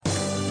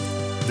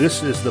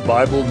This is the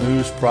Bible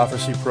News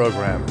Prophecy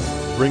Program,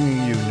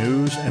 bringing you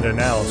news and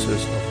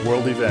analysis of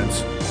world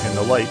events in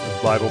the light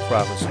of Bible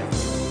prophecy.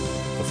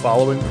 The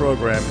following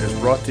program is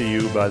brought to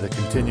you by the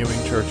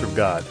Continuing Church of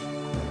God.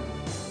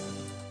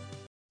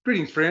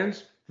 Greetings,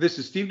 friends. This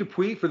is Steve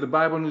Dupuis for the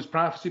Bible News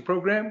Prophecy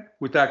Program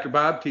with Dr.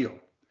 Bob Thiel.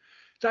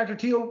 Dr.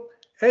 Thiel,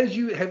 as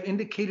you have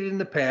indicated in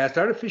the past,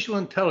 artificial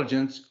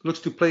intelligence looks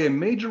to play a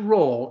major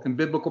role in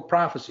biblical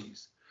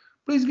prophecies.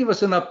 Please give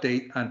us an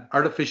update on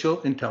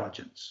artificial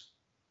intelligence.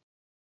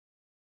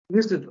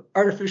 Use of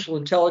artificial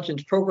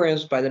intelligence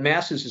programs by the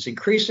masses is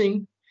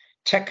increasing.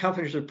 Tech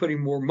companies are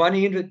putting more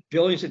money into it,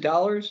 billions of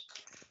dollars.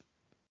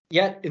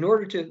 Yet, in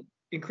order to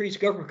increase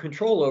government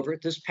control over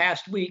it, this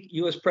past week,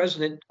 U.S.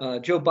 President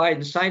Joe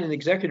Biden signed an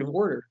executive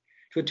order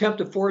to attempt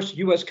to force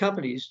U.S.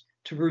 companies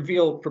to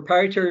reveal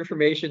proprietary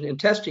information and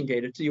testing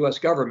data to the U.S.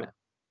 government.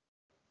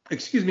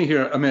 Excuse me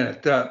here a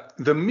minute.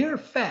 The mere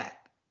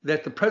fact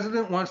that the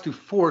president wants to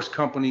force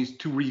companies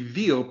to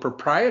reveal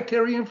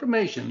proprietary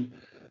information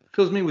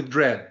fills me with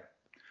dread.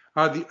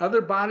 Are the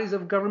other bodies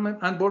of government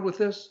on board with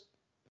this?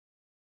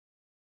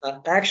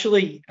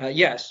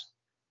 Yes.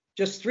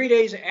 Just 3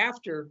 days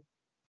after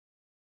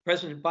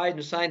President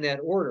Biden signed that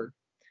order,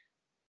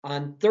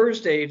 on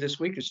Thursday this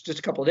week, it's just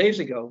a couple of days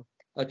ago,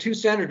 two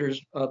senators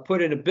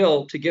put in a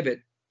bill to give it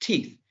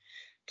teeth,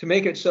 to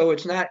make it so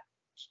it's not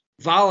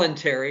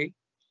voluntary,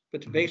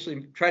 but to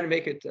basically try to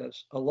make it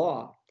a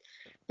law.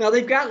 Now,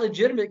 they've got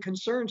legitimate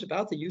concerns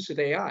about the use of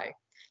AI.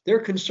 They're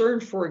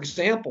concerned, for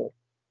example,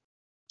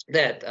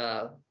 that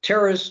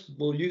terrorists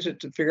will use it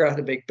to figure out how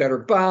to make better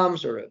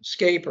bombs or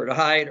escape or to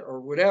hide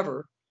or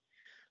whatever.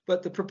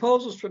 But the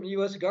proposals from the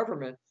U.S.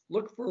 government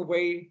look for a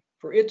way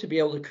for it to be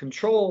able to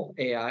control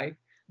AI,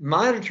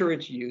 monitor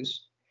its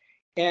use,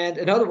 and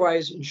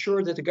otherwise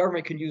ensure that the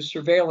government can use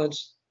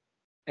surveillance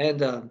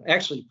and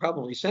actually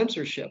probably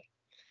censorship.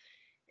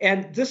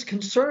 And this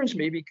concerns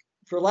me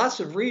for lots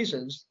of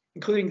reasons,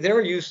 including their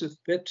use of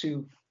it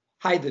to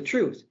hide the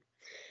truth.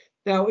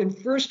 Now, in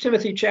 1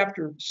 Timothy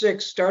chapter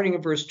 6, starting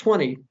in verse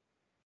 20,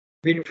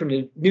 reading from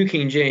the New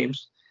King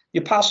James, the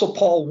Apostle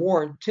Paul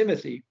warned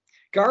Timothy,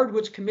 guard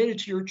what's committed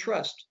to your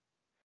trust,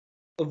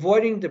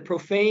 avoiding the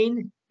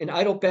profane and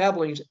idle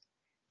babblings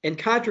and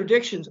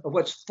contradictions of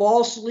what's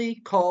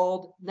falsely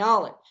called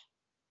knowledge.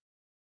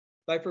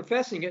 By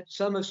professing it,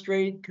 some have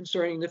strayed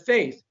concerning the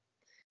faith.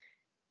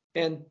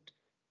 And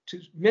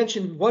to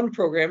mention one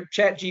program,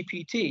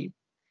 ChatGPT,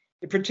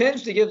 it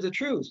pretends to give the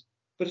truth,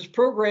 but it's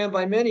programmed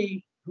by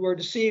many who are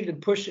deceived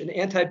and push an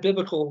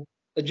anti-biblical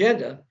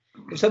agenda.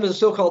 And some of the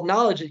so-called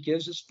knowledge it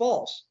gives is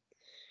false.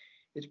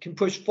 It can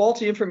push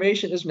faulty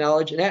information as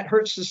knowledge, and that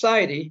hurts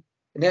society,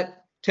 and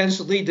that tends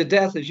to lead to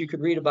death, as you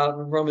could read about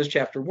in Romans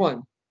chapter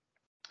 1.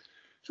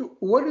 So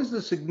what is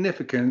the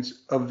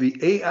significance of the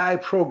AI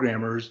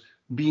programmers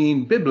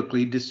being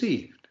biblically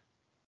deceived?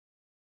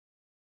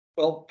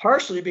 Well,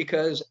 partially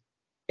because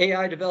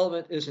AI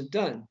development isn't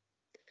done.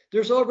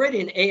 There's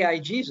already an AI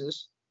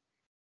Jesus,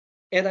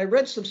 and I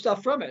read some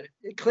stuff from it.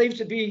 It claims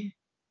to be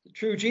the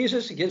true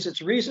Jesus. It gives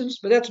its reasons,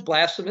 but that's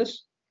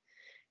blasphemous.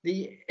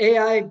 The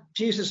AI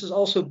Jesus is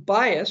also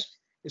biased.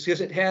 It's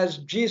because it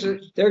has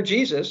their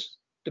Jesus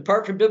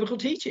depart from biblical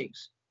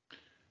teachings.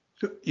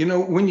 So,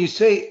 when you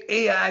say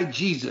AI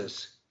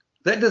Jesus,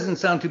 that doesn't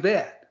sound too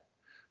bad.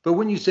 But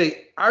when you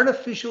say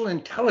artificial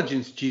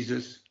intelligence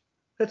Jesus,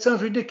 that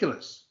sounds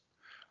ridiculous.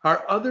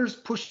 Are others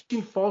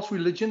pushing false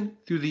religion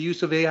through the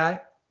use of AI?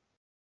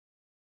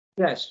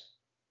 Yes.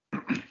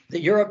 The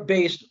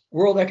Europe-based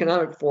World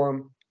Economic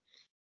Forum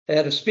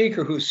had a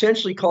speaker who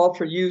essentially called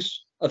for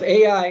use of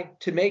AI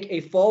to make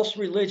a false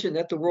religion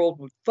that the world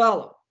would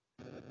follow.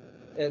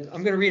 And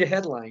I'm going to read a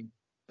headline.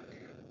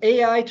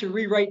 AI to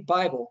rewrite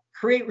Bible,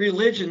 create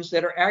religions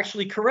that are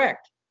actually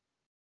correct.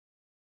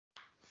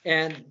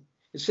 And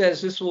it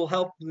says this will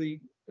help the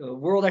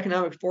World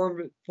Economic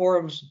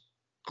Forum's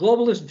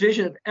globalist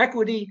vision of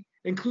equity,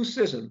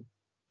 inclusivity.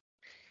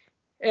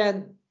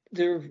 And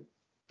the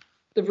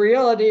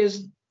reality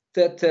is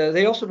that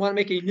they also want to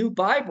make a new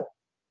Bible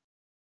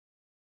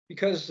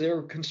because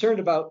they're concerned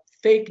about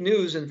fake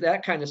news and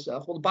that kind of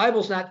stuff. Well, the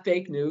Bible's not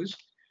fake news,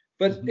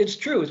 but it's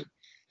truth.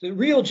 The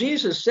real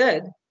Jesus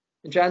said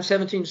in John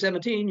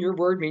 17:17, your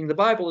word, meaning the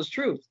Bible, is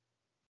truth.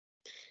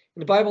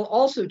 And the Bible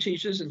also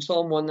teaches in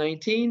Psalm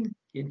 119,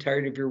 the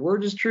entirety of your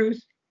word is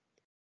truth.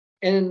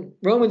 And in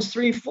Romans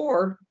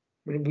 3:4,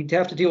 when we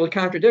have to deal with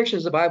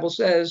contradictions, the Bible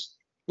says,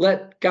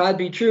 let God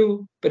be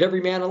true, but every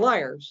man a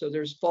liar. So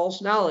there's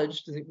false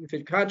knowledge. If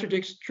it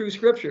contradicts true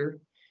scripture,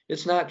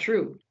 it's not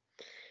true.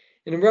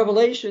 And in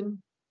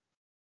Revelation,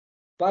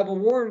 the Bible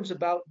warns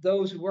about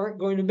those who aren't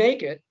going to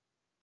make it.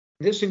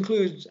 This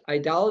includes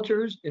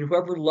idolaters and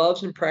whoever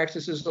loves and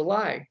practices the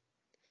lie.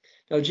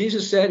 Now,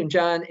 Jesus said in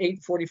John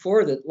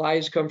 8:44 that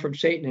lies come from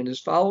Satan and his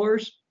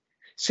followers.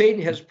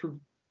 Satan has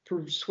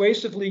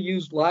persuasively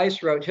used lies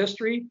throughout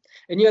history.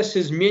 And yes,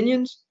 his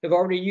minions have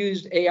already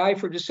used AI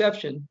for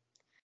deception.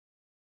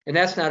 And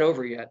that's not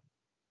over yet.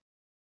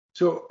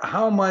 So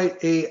how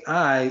might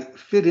AI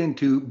fit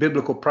into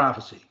biblical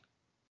prophecy?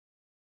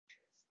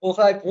 Well, if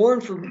I've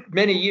warned for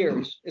many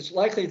years, it's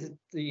likely that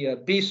the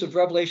beasts of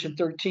Revelation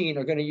 13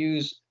 are going to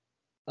use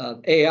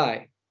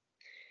AI.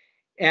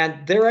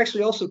 And they're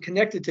actually also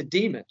connected to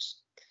demons.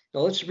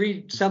 Now let's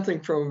read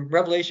something from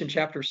Revelation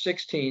chapter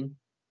 16,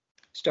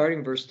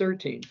 starting verse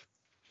 13.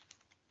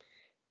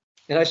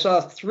 And I saw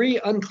 3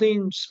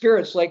 unclean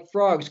spirits like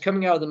frogs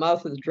coming out of the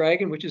mouth of the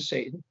dragon, which is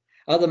Satan,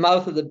 out of the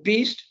mouth of the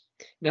beast,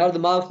 and out of the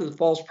mouth of the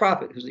false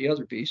prophet, who's the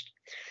other beast.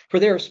 For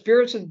they are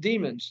spirits of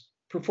demons,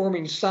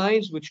 performing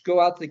signs which go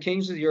out to the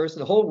kings of the earth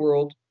and the whole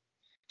world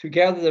to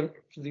gather them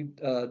for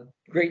the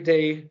great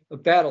day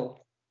of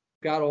battle,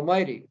 God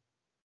Almighty.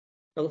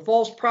 Now, the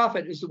false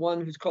prophet is the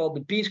one who's called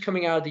the beast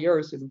coming out of the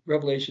earth in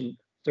Revelation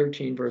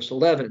 13, verse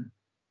 11.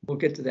 We'll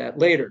get to that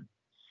later.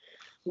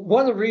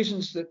 One of the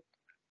reasons that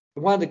I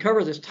wanted to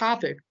cover this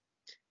topic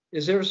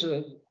is there's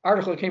an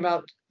article that came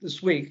out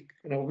this week,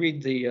 and I'll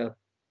read the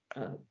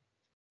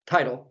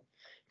title.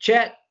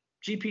 Chat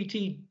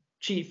GPT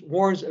chief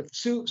warns of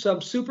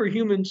some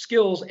superhuman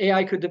skills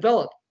AI could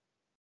develop.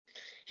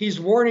 He's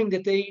warning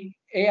that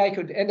AI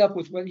could end up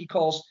with what he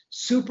calls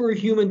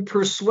superhuman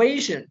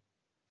persuasion.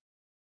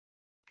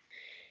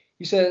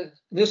 He said,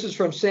 this is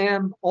from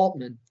Sam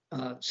Altman,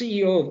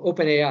 CEO of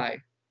OpenAI,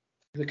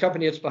 the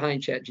company that's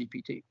behind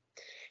ChatGPT. He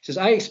says,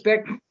 I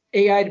expect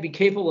AI to be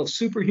capable of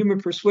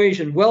superhuman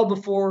persuasion well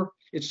before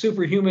it's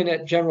superhuman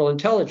at general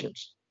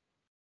intelligence.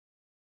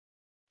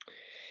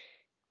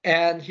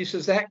 And he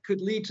says that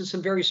could lead to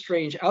some very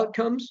strange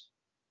outcomes.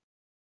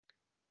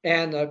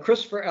 And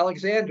Christopher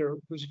Alexander,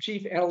 who's a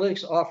chief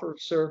analytics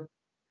officer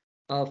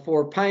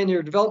for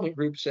Pioneer Development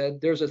Group, said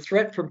there's a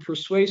threat from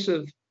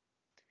persuasive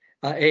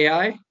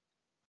AI.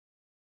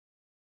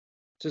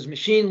 Says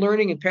machine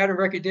learning and pattern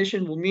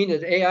recognition will mean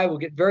that AI will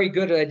get very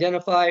good at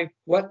identify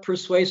what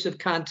persuasive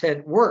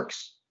content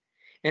works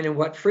and in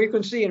what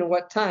frequency and in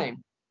what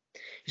time.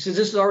 He says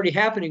this is already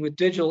happening with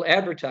digital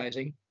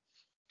advertising,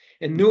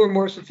 and newer,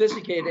 more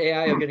sophisticated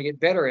AI are going to get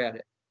better at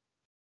it.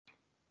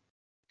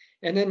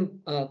 And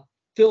then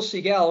Phil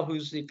Siegel,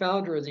 who's the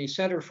founder of the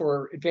Center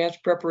for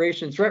Advanced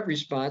Preparation and Threat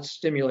Response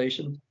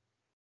Stimulation,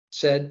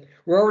 said,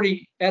 we're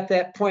already at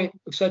that point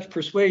of such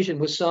persuasion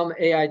with some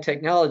AI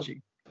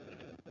technology.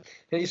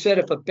 And he said,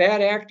 if a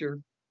bad actor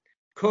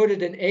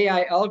coded an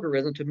AI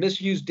algorithm to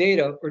misuse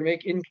data or to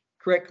make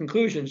incorrect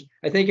conclusions,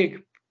 I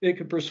think it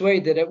could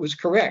persuade that it was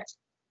correct.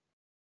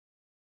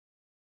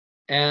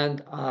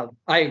 And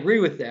I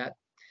agree with that.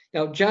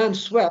 Now, John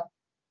Swepp,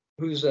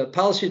 who's a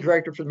policy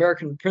director for the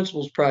American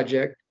Principles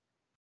Project,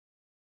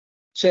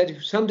 said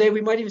someday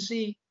we might even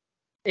see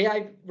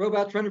AI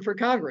robots running for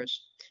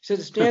Congress. He says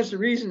it stands to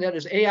reason that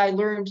as AI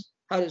learns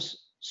how to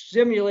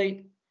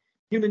simulate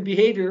human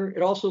behavior,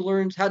 it also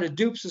learns how to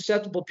dupe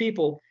susceptible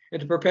people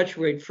and to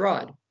perpetuate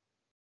fraud.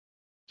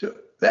 So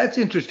that's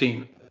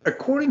interesting.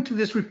 According to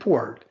this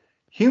report,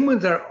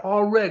 humans are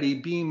already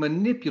being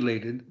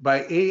manipulated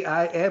by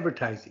AI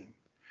advertising.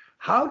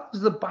 How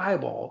does the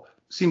Bible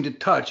seem to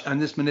touch on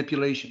this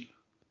manipulation?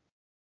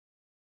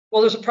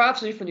 Well, there's a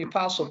prophecy from the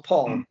Apostle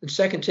Paul in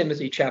 2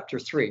 Timothy chapter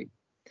 3.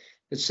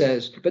 It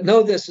says, but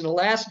know this, in the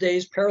last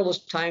days,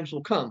 perilous times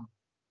will come.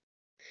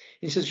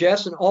 He says,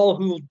 yes, and all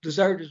who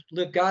desire to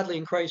live godly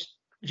in Christ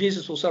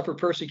Jesus will suffer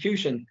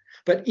persecution,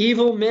 but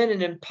evil men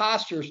and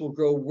impostors will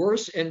grow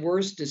worse and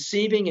worse,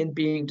 deceiving and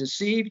being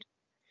deceived.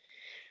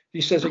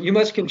 He says that you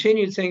must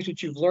continue the things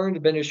which you've learned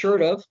and been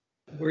assured of,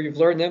 where you've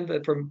learned them,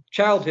 but from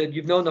childhood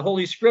you've known the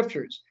Holy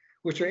Scriptures,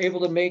 which are able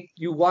to make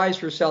you wise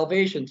for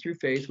salvation through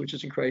faith, which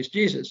is in Christ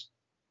Jesus.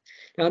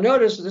 Now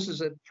notice this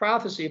is a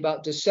prophecy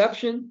about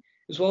deception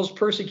as well as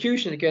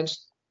persecution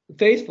against the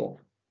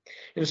faithful.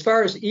 And as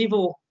far as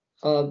evil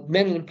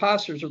men and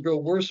imposters will grow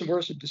worse and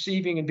worse at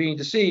deceiving and being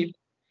deceived,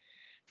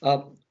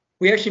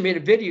 we actually made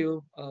a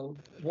video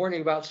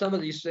warning about some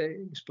of these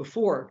things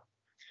before.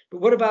 But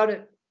what about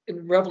it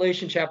in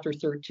Revelation chapter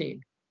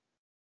 13?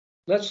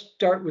 Let's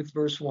start with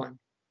verse 1.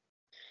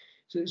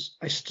 It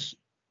says,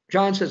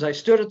 John says, I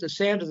stood at the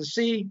sand of the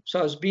sea,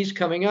 saw his beast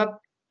coming up,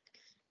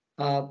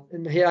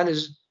 and he on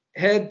his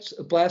head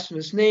a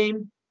blasphemous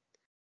name.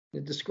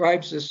 It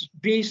describes this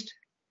beast,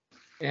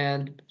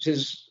 and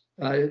says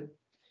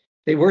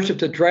they worshiped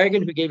the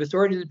dragon who gave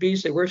authority to the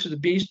beast. They worshiped the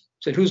beast,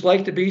 said, who's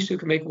like the beast, who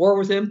can make war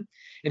with him?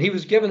 And he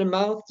was given a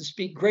mouth to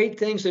speak great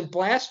things and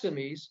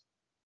blasphemies,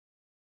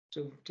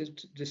 so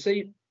to say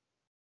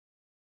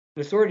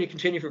an authority to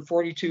continue for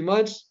 42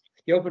 months.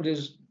 He opened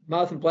his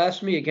mouth in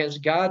blasphemy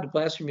against God, to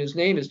blaspheme his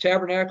name, his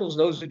tabernacles,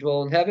 those who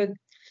dwell in heaven. It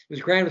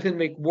was granted with him to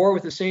make war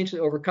with the saints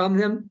and overcome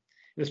them.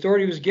 And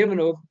authority was given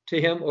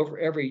to him over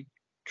every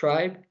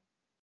tribe,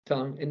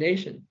 tongue, and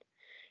nation.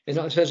 And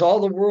it says, all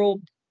the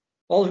world,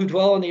 all who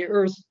dwell on the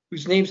earth,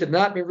 whose names have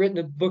not been written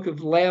in the book of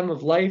the Lamb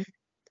of life,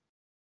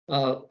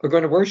 are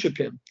going to worship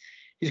him.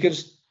 He's going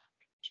to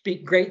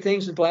speak great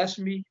things in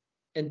blasphemy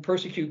and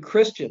persecute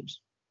Christians.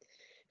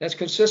 That's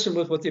consistent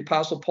with what the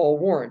Apostle Paul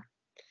warned.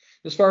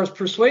 As far as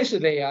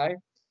persuasive AI, if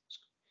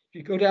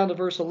you go down to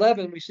verse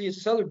 11, we see it's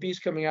this other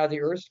beast coming out of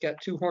the earth. He's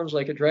got 2 horns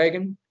like a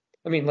dragon.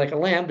 I mean, like a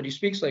lamb, but he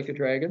speaks like a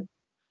dragon.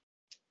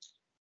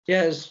 He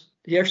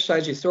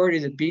exercises the authority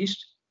of the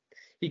beast.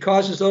 He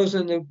causes those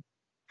in the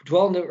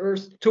dwell on the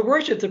earth to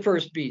worship the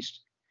first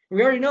beast.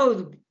 We already know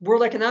the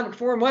World Economic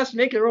Forum wants to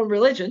make their own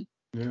religion.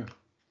 Yeah.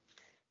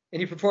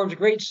 And he performs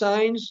great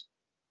signs.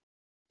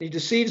 He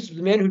deceives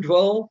the men who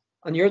dwell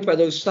on the earth by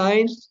those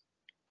signs.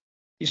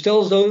 He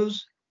tells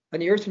those on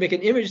the earth to make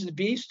an image of the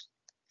beast.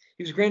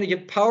 He was granted to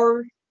give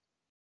power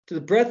to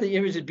the breath of the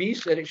image of the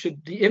beast, that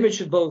the image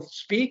should both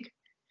speak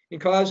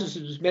and causes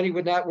as many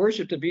would not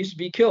worship the beast to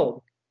be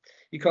killed.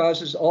 He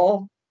causes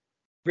all,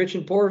 rich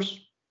and poor,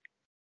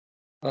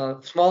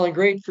 small and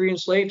great, free and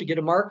slave, to get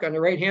a mark on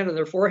the right hand of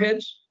their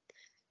foreheads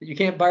that you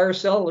can't buy or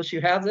sell unless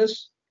you have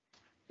this.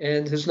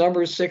 And his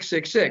number is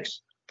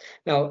 666.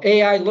 Now,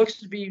 AI looks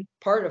to be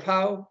part of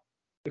how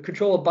the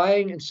control of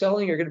buying and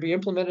selling are going to be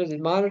implemented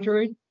in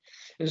monitoring.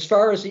 And as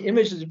far as the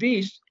image of the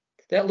beast,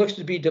 that looks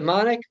to be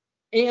demonic,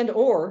 and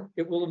or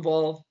it will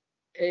involve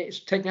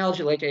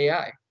technology like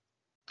AI.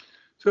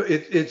 So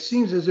it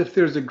seems as if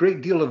there's a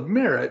great deal of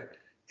merit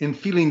in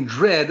feeling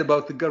dread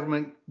about the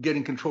government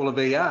getting control of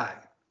AI.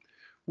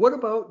 What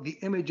about the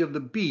image of the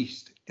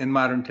beast in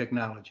modern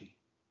technology?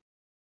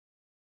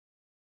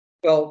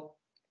 Well,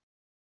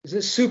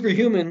 this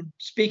superhuman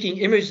speaking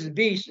image of the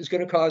beast is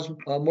going to cause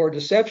more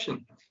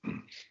deception.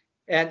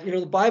 And,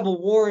 the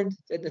Bible warned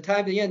that at the time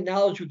of the end,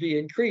 knowledge would be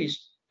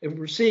increased. And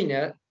we're seeing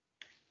that.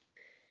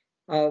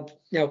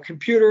 Now,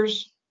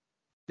 computers,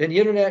 then the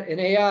internet and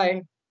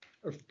AI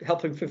are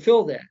helping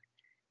fulfill that.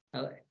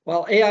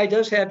 While AI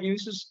does have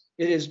uses,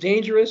 it is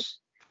dangerous.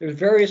 There's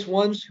various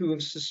ones who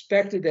have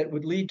suspected that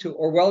would lead to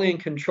Orwellian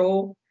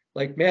control,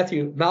 like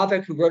Matthew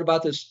Malvick, who wrote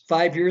about this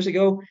 5 years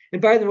ago.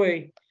 And by the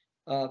way,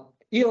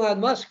 Elon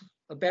Musk,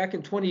 back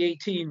in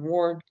 2018,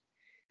 warned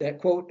that,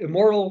 quote,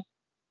 immortal,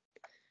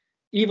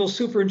 evil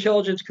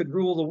superintelligence could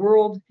rule the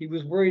world. He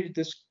was worried that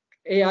this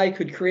AI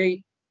could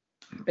create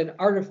an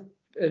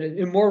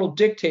immortal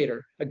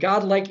dictator, a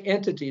godlike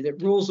entity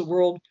that rules the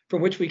world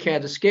from which we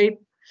can't escape.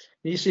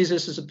 He sees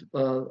this as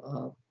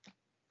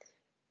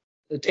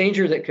a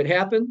danger that could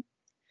happen.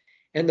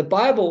 And the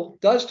Bible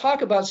does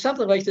talk about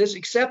something like this,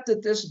 except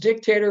that this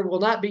dictator will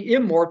not be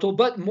immortal,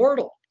 but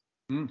mortal.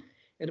 And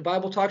the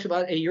Bible talks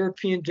about a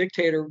European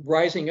dictator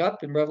rising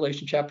up in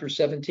Revelation chapter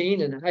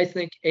 17, and I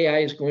think AI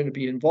is going to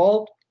be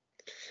involved.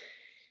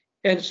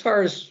 And as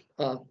far as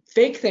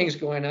fake things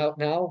going out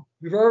now,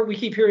 we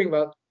keep hearing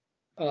about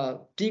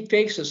deep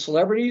fakes of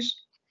celebrities.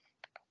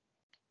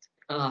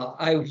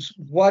 I was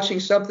watching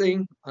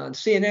something on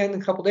CNN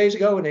a couple days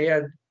ago, and they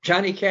had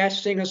Johnny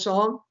Cash sing a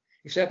song,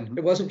 except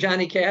it wasn't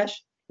Johnny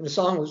Cash, and the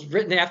song was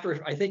written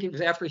after, I think it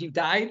was after he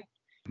died,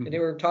 and they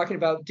were talking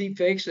about deep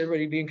fakes,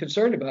 everybody being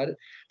concerned about it.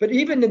 But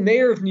even the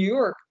mayor of New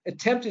York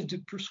attempted to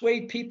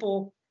persuade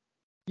people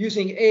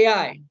using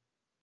AI.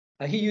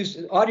 He used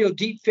an audio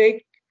deep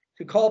fake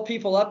to call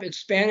people up in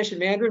Spanish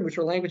and Mandarin, which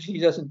are languages he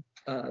doesn't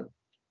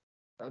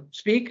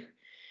speak,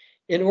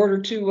 in order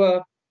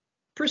to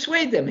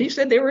persuade them. He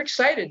said they were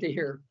excited to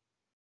hear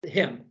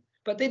him,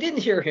 but they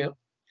didn't hear him.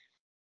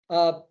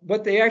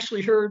 What they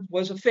actually heard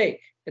was a fake,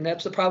 and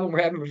that's the problem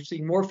we're having. We're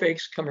seeing more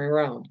fakes coming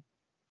around.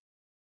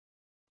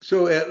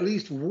 So at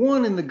least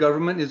one in the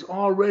government is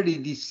already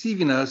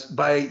deceiving us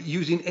by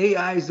using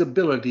AI's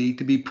ability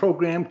to be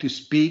programmed to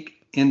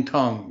speak in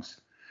tongues.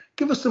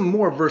 Give us some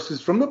more verses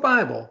from the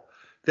Bible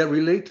that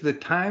relate to the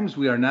times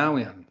we are now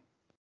in.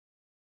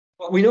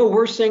 Well, we know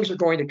worse things are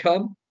going to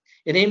come.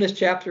 In Amos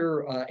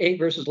chapter 8,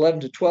 verses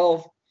 11 to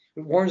 12,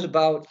 it warns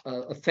about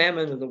a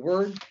famine of the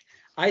word.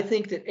 I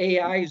think that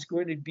AI is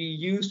going to be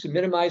used to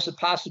minimize the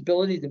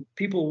possibility that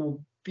people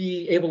will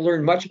be able to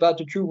learn much about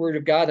the true word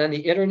of God on the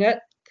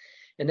internet.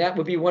 And that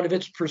would be one of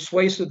its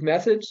persuasive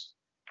methods.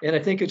 And I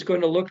think it's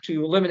going to look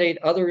to eliminate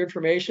other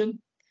information.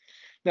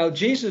 Now,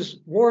 Jesus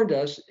warned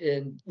us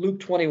in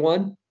Luke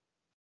 21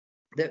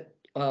 that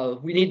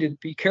we need to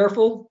be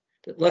careful,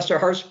 that lest our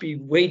hearts be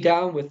weighed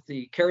down with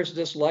the cares of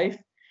this life,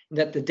 and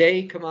that the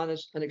day come on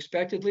us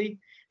unexpectedly.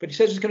 But he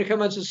says it's going to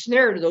come as a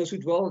snare to those who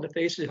dwell on the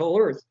face of the whole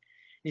earth.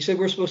 He said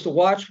we're supposed to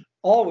watch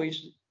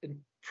always and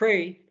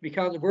pray to be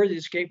counted worthy to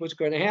escape what's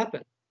going to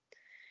happen.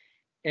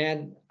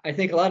 And I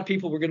think a lot of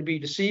people were going to be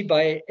deceived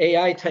by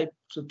AI types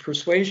of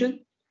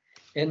persuasion,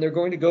 and they're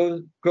going to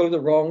go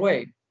the wrong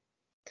way.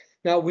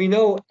 Now, we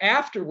know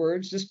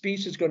afterwards this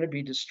beast is going to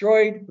be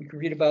destroyed. We can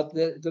read about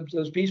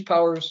those beast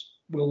powers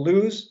will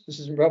lose. This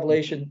is in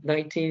Revelation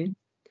 19.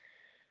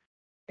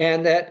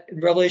 And that in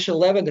Revelation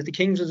 11, that the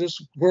kings of this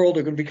world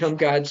are going to become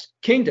God's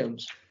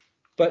kingdoms.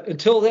 But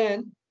until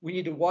then, we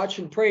need to watch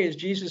and pray, as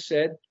Jesus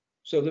said,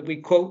 so that we,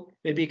 quote,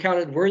 may be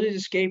counted worthy to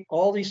escape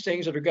all these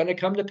things that are going to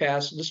come to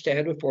pass and to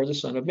stand before the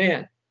Son of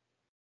Man.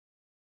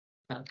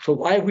 So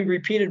why have we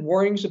repeated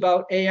warnings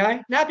about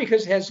AI? Not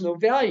because it has no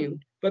value,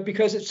 but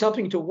because it's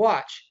something to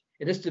watch.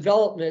 And its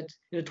development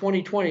in the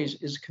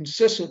 2020s is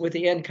consistent with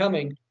the end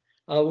coming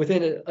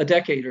within a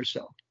decade or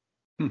so.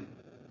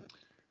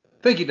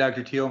 Thank you,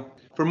 Dr. Teal.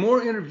 For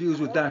more interviews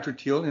with Dr.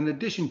 Teal, in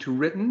addition to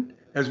written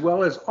as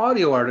well as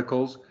audio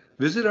articles,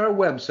 visit our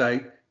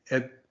website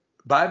at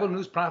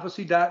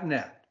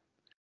BibleNewsProphecy.net.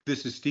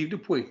 This is Steve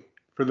Dupuy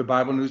for the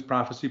Bible News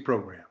Prophecy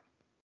Program.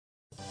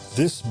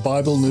 This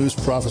Bible News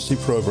Prophecy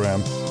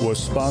program was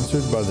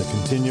sponsored by the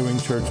Continuing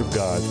Church of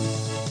God.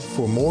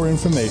 For more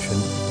information,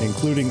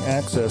 including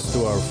access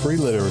to our free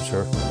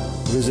literature,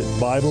 visit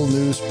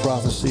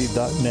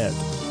BibleNewsProphecy.net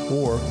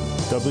or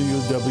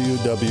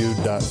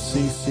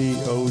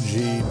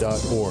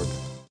www.ccog.org.